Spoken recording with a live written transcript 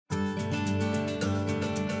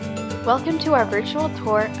Welcome to our virtual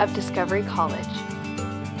tour of Discovery College.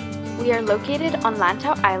 We are located on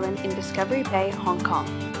Lantau Island in Discovery Bay, Hong Kong.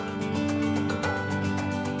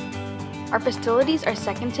 Our facilities are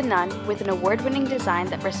second to none, with an award-winning design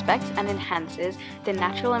that respects and enhances the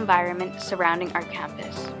natural environment surrounding our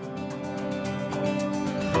campus.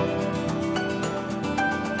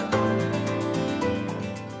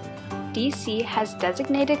 DC has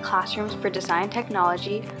designated classrooms for design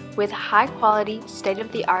technology with high-quality,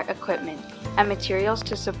 state-of-the-art equipment and materials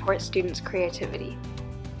to support students' creativity.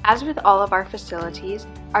 As with all of our facilities,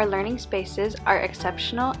 our learning spaces are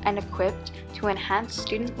exceptional and equipped to enhance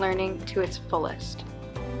student learning to its fullest.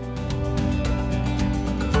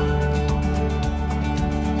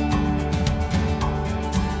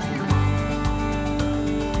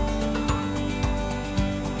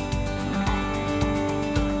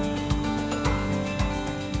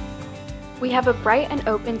 We have a bright and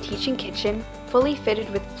open teaching kitchen, fully fitted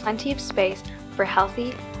with plenty of space for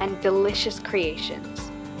healthy and delicious creations.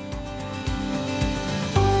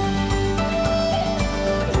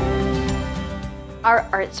 Our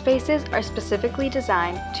art spaces are specifically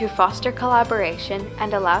designed to foster collaboration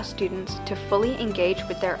and allow students to fully engage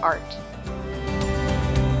with their art.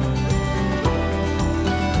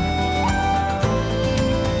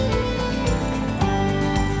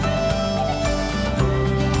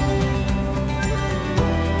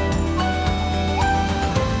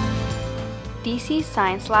 DC's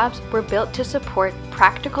science labs were built to support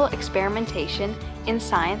practical experimentation in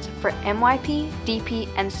science for MYP, DP,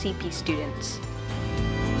 and CP students.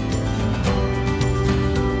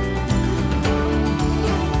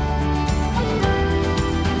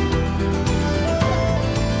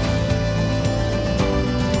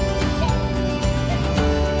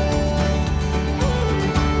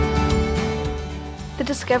 The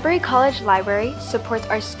Discovery College Library supports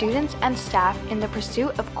our students and staff in the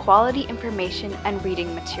pursuit of quality information and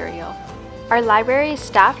reading material. Our library is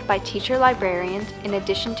staffed by teacher librarians in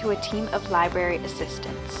addition to a team of library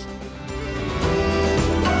assistants.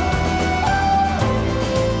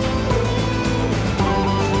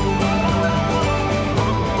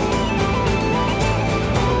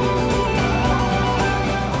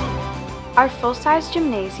 Our full-size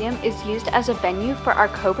gymnasium is used as a venue for our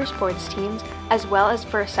Cobra sports teams as well as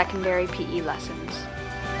for secondary PE lessons.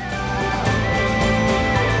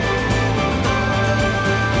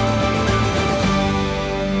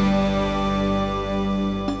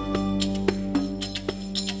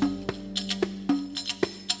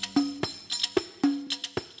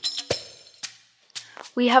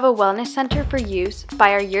 We have a wellness center for use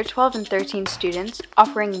by our Year 12 and 13 students,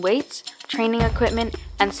 offering weights, training equipment,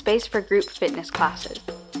 and space for group fitness classes.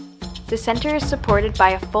 The center is supported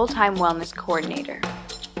by a full-time wellness coordinator.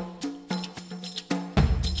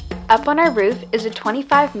 Up on our roof is a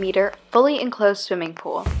 25-meter, fully enclosed swimming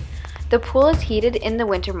pool. The pool is heated in the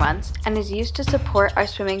winter months and is used to support our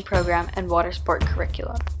swimming program and water sport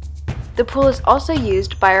curriculum. The pool is also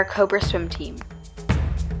used by our Cobra swim team.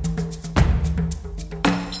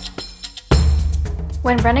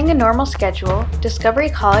 When running a normal schedule, Discovery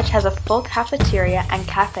College has a full cafeteria and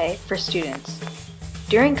cafe for students.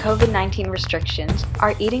 During COVID-19 restrictions,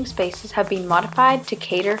 our eating spaces have been modified to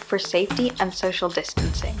cater for safety and social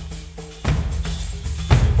distancing.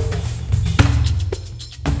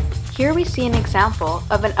 Here we see an example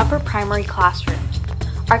of an upper primary classroom.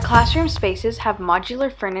 Our classroom spaces have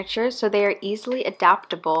modular furniture so they are easily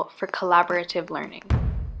adaptable for collaborative learning.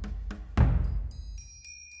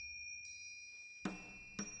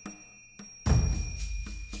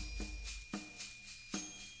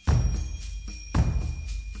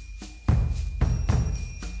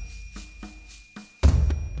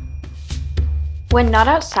 When not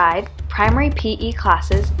outside, primary PE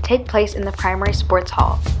classes take place in the primary sports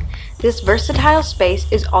hall. This versatile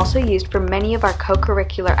space is also used for many of our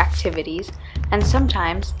co-curricular activities and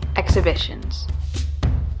sometimes exhibitions.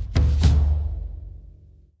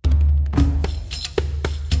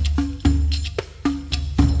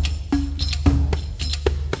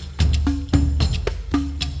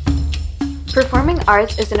 Performing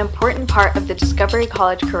arts is an important part of the Discovery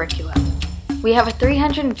College curriculum. We have a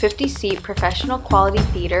 350-seat professional quality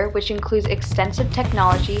theater which includes extensive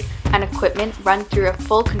technology and equipment run through a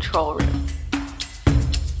full control room.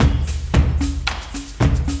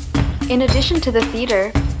 In addition to the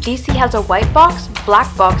theater, DC has a white box,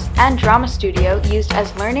 black box, and drama studio used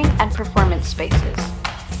as learning and performance spaces.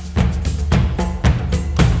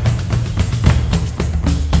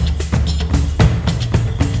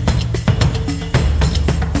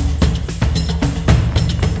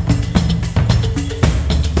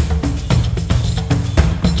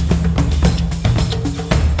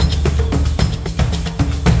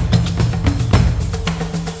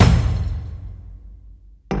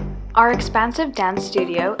 Our expansive dance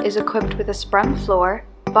studio is equipped with a sprung floor,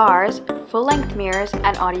 bars, full-length mirrors,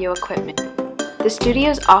 and audio equipment. The studio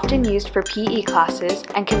is often used for PE classes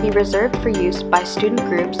and can be reserved for use by student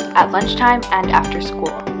groups at lunchtime and after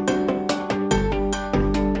school.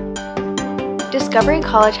 Discovery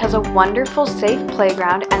College has a wonderful, safe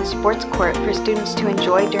playground and sports court for students to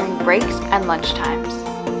enjoy during breaks and lunchtimes.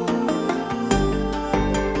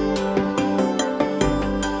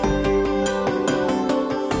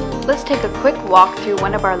 Let's take a quick walk through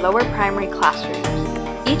one of our lower primary classrooms.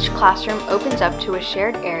 Each classroom opens up to a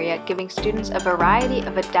shared area, giving students a variety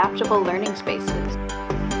of adaptable learning spaces.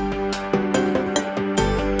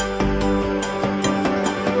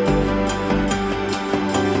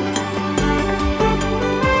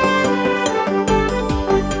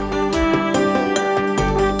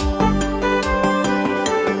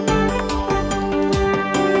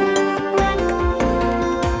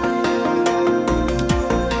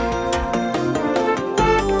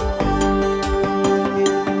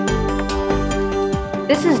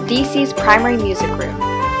 This is DC's primary music room.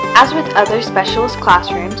 As with other specialist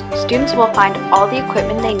classrooms, students will find all the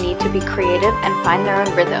equipment they need to be creative and find their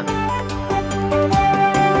own rhythm.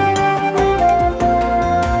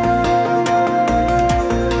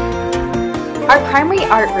 Our primary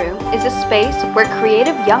art room is a space where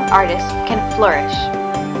creative young artists can flourish.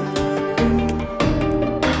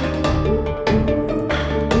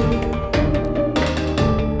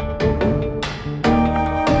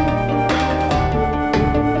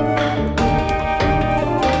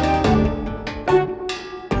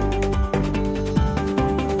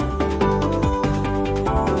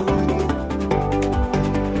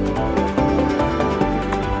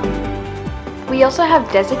 We also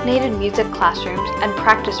have designated music classrooms and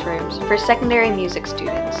practice rooms for secondary music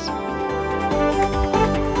students.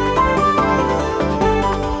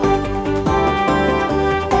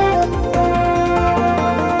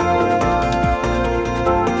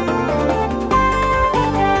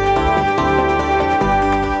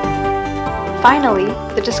 Finally,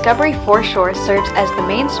 the Discovery foreshore serves as the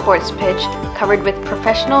main sports pitch covered with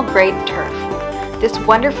professional-grade turf. This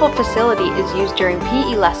wonderful facility is used during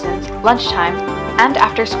PE lessons, lunchtime, and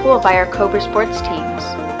after school by our Cobra sports teams.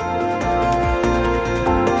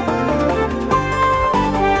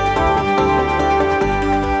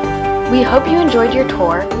 We hope you enjoyed your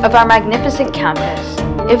tour of our magnificent campus.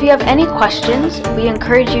 If you have any questions, we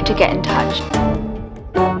encourage you to get in touch.